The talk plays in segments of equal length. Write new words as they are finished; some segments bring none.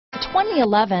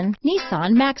2011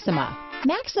 Nissan Maxima.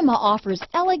 Maxima offers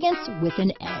elegance with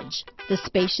an edge. The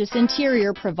spacious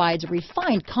interior provides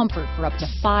refined comfort for up to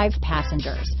 5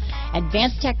 passengers.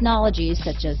 Advanced technologies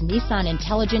such as Nissan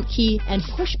Intelligent Key and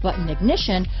push-button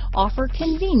ignition offer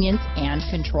convenience and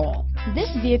control. This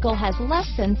vehicle has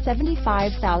less than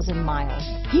 75,000 miles.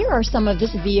 Here are some of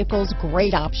this vehicle's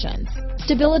great options: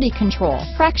 stability control,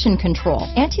 traction control,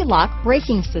 anti-lock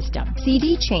braking system,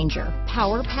 CD changer,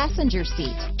 power passenger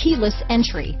seat, keyless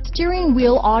entry, steering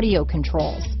wheel audio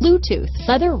controls, Bluetooth,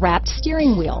 leather-wrapped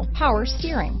steering wheel, power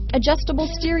steering, adjustable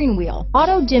steering wheel,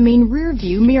 auto-dimming rear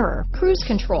view mirror, cruise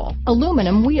control,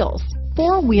 aluminum wheels,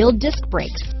 4-wheel disc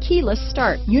brakes, keyless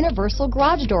start, universal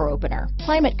garage door opener,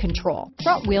 climate control,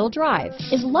 front-wheel drive.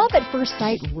 Is love at first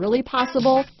sight really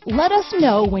possible? Let us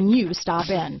know when you stop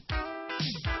in.